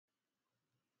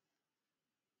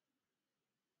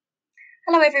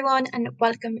Hello everyone and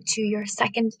welcome to your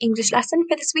second English lesson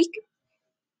for this week.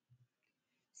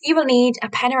 You will need a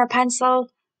pen or a pencil,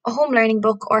 a home learning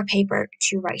book or paper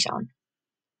to write on.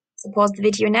 So pause the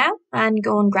video now and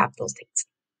go and grab those things.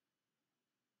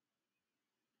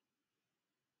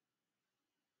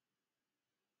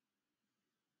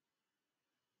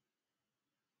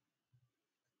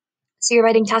 So your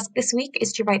writing task this week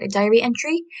is to write a diary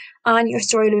entry and your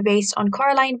story will be based on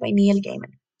Coraline by Neil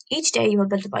Gaiman. Each day you will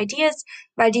build up ideas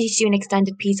ready to do an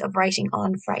extended piece of writing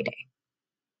on Friday.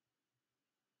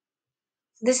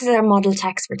 So this is our model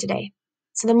text for today.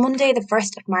 So the Monday the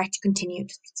 1st of March continued.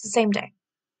 It's the same day.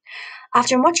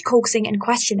 After much coaxing and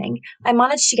questioning, I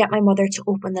managed to get my mother to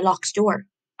open the locked door.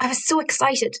 I was so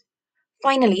excited.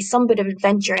 Finally, some bit of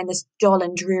adventure in this dull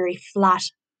and dreary flat.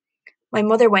 My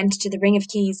mother went to the ring of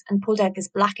keys and pulled out this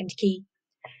blackened key.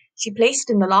 She placed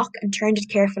it in the lock and turned it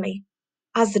carefully.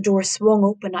 As the door swung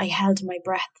open, I held my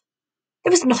breath.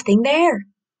 There was nothing there.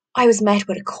 I was met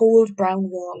with a cold brown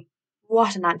wall.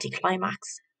 What an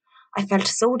anticlimax. I felt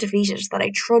so defeated that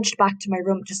I trudged back to my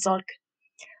room to sulk.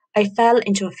 I fell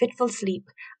into a fitful sleep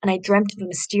and I dreamt of a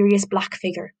mysterious black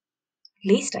figure. At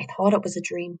least I thought it was a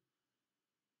dream.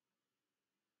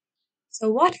 So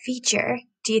what feature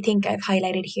do you think I've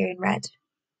highlighted here in red?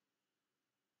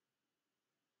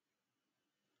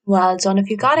 Well done if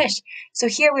you got it. So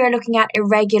here we are looking at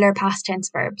irregular past tense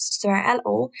verbs. So our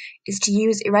LO is to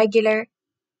use irregular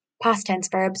past tense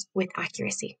verbs with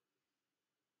accuracy.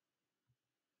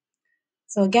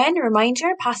 So again, a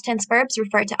reminder, past tense verbs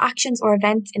refer to actions or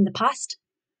events in the past.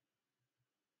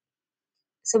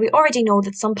 So we already know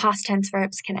that some past tense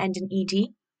verbs can end in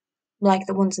ED, like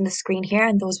the ones on the screen here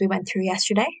and those we went through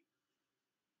yesterday.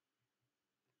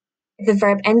 If the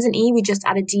verb ends in E, we just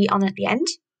add a D on at the end.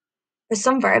 For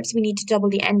some verbs, we need to double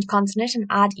the end consonant and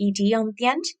add ED on at the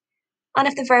end. And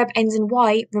if the verb ends in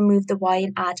Y, remove the Y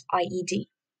and add IED.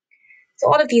 So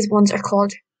all of these ones are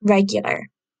called regular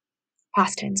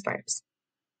past tense verbs.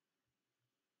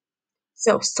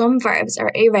 So some verbs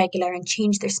are irregular and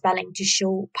change their spelling to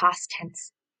show past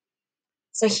tense.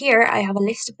 So here I have a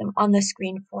list of them on the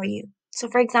screen for you. So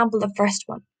for example, the first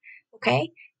one,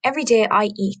 okay? Every day I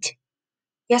eat.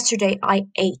 Yesterday I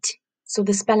ate. So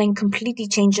the spelling completely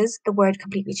changes, the word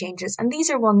completely changes. And these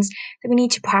are ones that we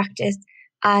need to practice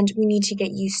and we need to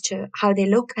get used to how they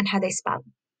look and how they spell.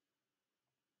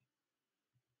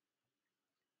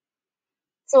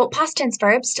 So past tense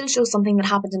verbs still show something that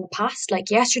happened in the past,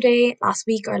 like yesterday, last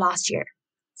week, or last year.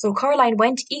 So Coraline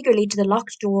went eagerly to the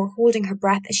locked door, holding her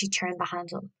breath as she turned the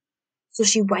handle. So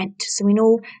she went. So we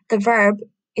know the verb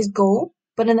is go,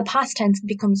 but in the past tense it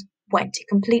becomes went. It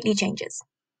completely changes.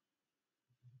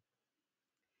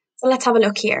 So let's have a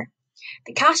look here.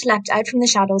 The cat leapt out from the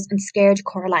shadows and scared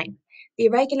Coraline. The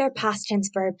irregular past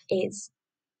tense verb is.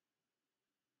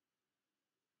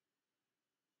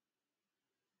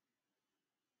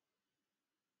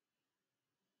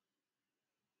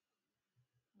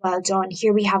 Well done.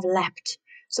 Here we have leapt.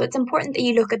 So it's important that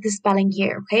you look at the spelling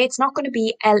here, okay? It's not going to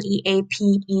be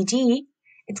L-E-A-P-E-D.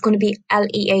 It's going to be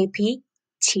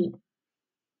L-E-A-P-T.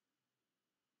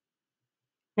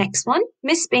 Next one.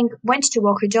 Miss Spink went to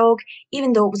walk her dog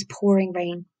even though it was pouring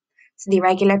rain. So the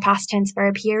irregular past tense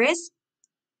verb here is.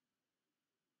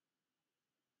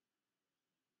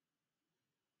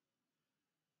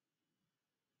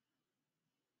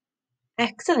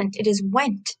 Excellent. It is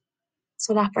went.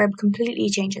 So that verb completely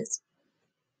changes.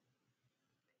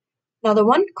 Another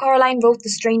one. Coraline wrote the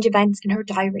strange events in her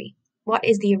diary. What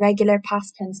is the irregular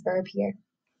past tense verb here?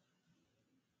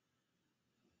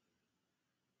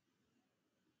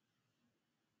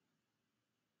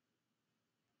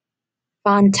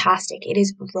 Fantastic. It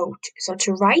is wrote. So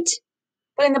to write,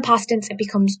 but in the past tense it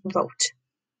becomes wrote.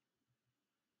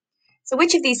 So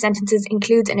which of these sentences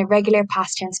includes an irregular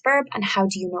past tense verb and how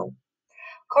do you know?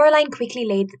 Coraline quickly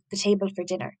laid the table for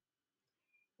dinner.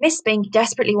 Miss Spink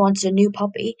desperately wanted a new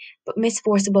puppy, but Miss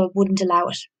Forcible wouldn't allow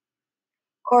it.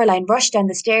 Coraline rushed down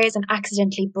the stairs and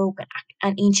accidentally broke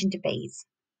an ancient vase.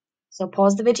 So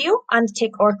pause the video and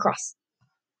tick or cross.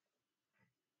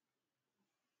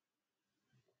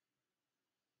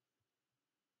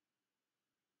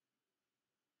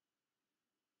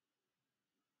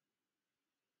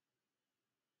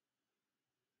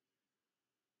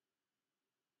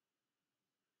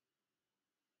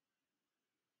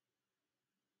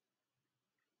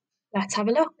 Let's have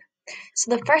a look.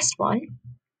 So the first one,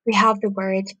 we have the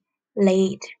word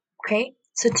laid, okay?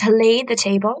 So to lay the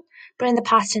table, but in the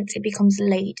past tense it becomes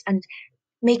laid, and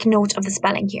make note of the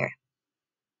spelling here.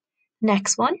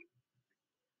 Next one.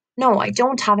 No, I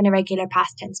don't have an irregular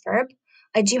past tense verb.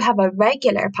 I do have a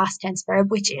regular past tense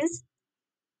verb, which is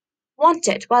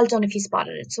Wanted, well done if you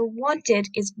spotted it. So wanted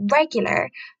is regular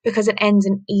because it ends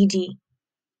in ed.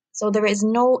 So there is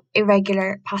no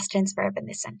irregular past tense verb in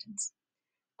this sentence.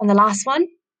 And the last one,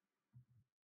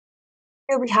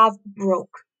 here we have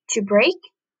broke, to break,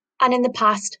 and in the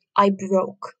past, I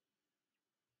broke.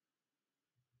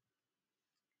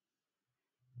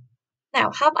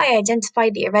 Now, have I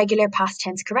identified the irregular past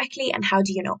tense correctly, and how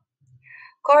do you know?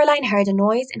 Coraline heard a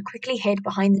noise and quickly hid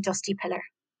behind the dusty pillar.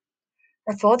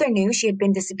 Her father knew she had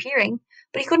been disappearing,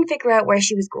 but he couldn't figure out where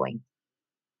she was going.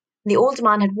 The old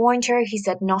man had warned her. He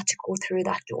said not to go through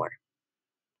that door.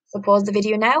 So pause the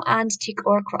video now and tick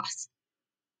or cross.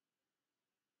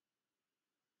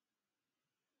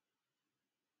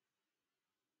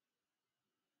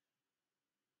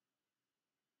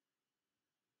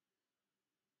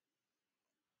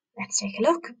 Let's take a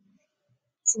look.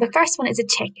 So the first one is a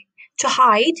tick. To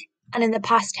hide, and in the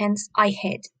past tense, I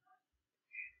hid.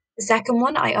 The second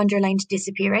one, I underlined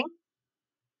disappearing.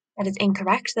 That is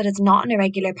incorrect. That is not an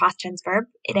irregular past tense verb.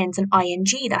 It ends in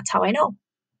ing. That's how I know.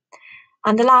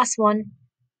 And the last one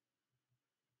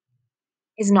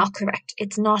is not correct.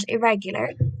 It's not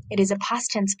irregular. It is a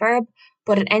past tense verb,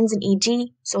 but it ends in ed,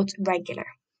 so it's regular.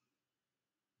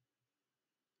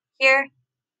 Here,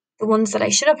 the ones that I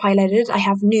should have highlighted, I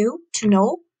have knew, to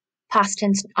know, past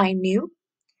tense I knew,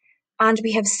 and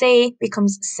we have say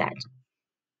becomes said.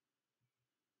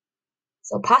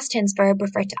 So past tense verb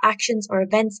refer to actions or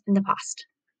events in the past.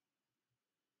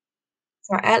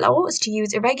 So our LO is to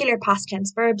use irregular past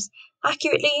tense verbs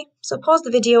accurately, so pause the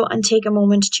video and take a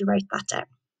moment to write that down.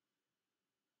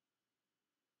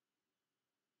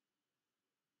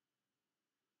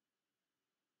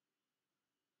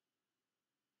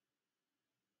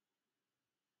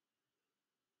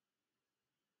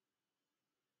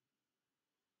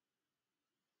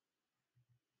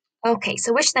 Okay,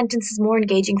 so which sentence is more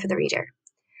engaging for the reader?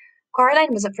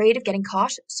 Coraline was afraid of getting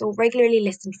caught, so regularly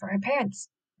listened for her parents.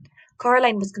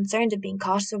 Coraline was concerned of being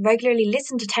caught, so regularly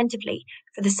listened attentively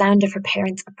for the sound of her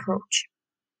parents' approach.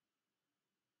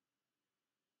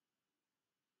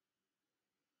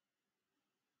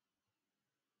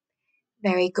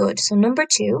 Very good. So number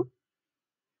 2,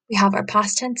 we have our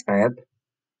past tense verb,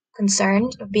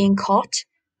 concerned of being caught,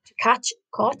 to catch,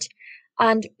 caught,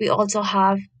 and we also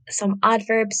have some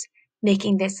adverbs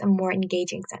making this a more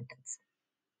engaging sentence.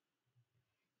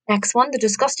 Next one, the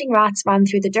disgusting rats ran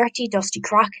through the dirty, dusty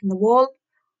crack in the wall,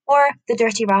 or the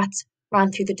dirty rats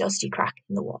ran through the dusty crack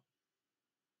in the wall.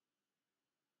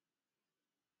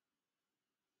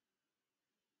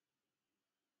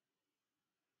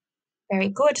 Very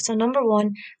good. So number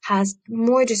 1 has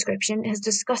more description. It has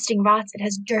disgusting rats. It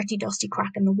has dirty, dusty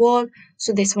crack in the wall.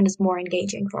 So this one is more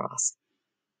engaging for us.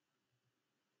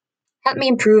 Help me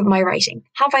improve my writing.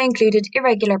 Have I included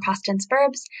irregular past tense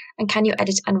verbs? And can you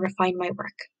edit and refine my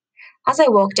work? As I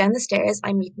walk down the stairs,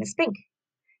 I meet Miss Pink.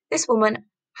 This woman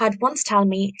had once told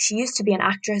me she used to be an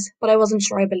actress, but I wasn't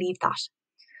sure I believed that.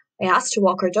 I asked to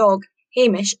walk her dog,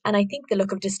 Hamish, and I think the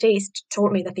look of distaste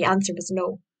told me that the answer was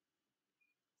no.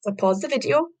 So pause the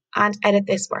video and edit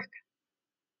this work.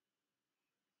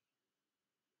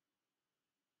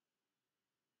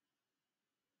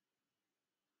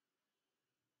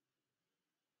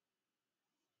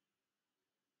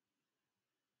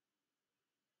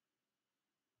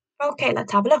 Okay,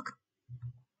 let's have a look.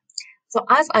 So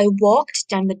as I walked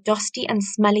down the dusty and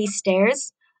smelly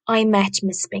stairs, I met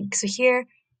Miss Spink. So here,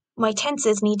 my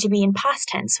tenses need to be in past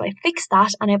tense. So I fixed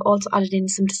that and I've also added in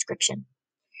some description.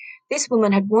 This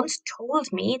woman had once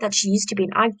told me that she used to be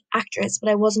an actress, but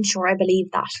I wasn't sure I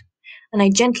believed that. And I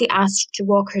gently asked to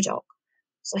walk her dog.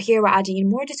 So here we're adding in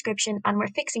more description and we're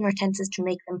fixing our tenses to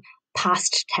make them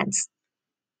past tense.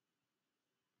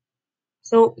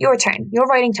 So your turn. Your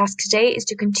writing task today is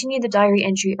to continue the diary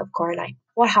entry of Coraline.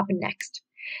 What happened next?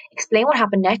 Explain what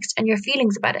happened next and your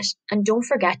feelings about it. And don't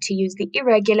forget to use the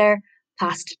irregular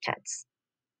past tense.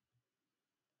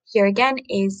 Here again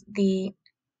is the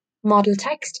model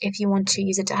text if you want to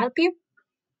use it to help you.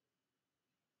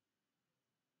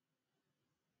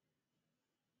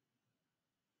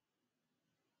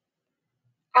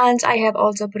 And I have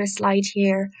also put a slide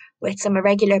here with some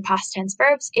irregular past tense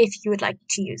verbs if you would like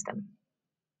to use them.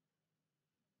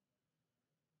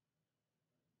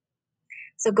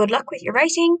 So good luck with your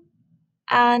writing,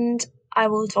 and I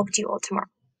will talk to you all tomorrow.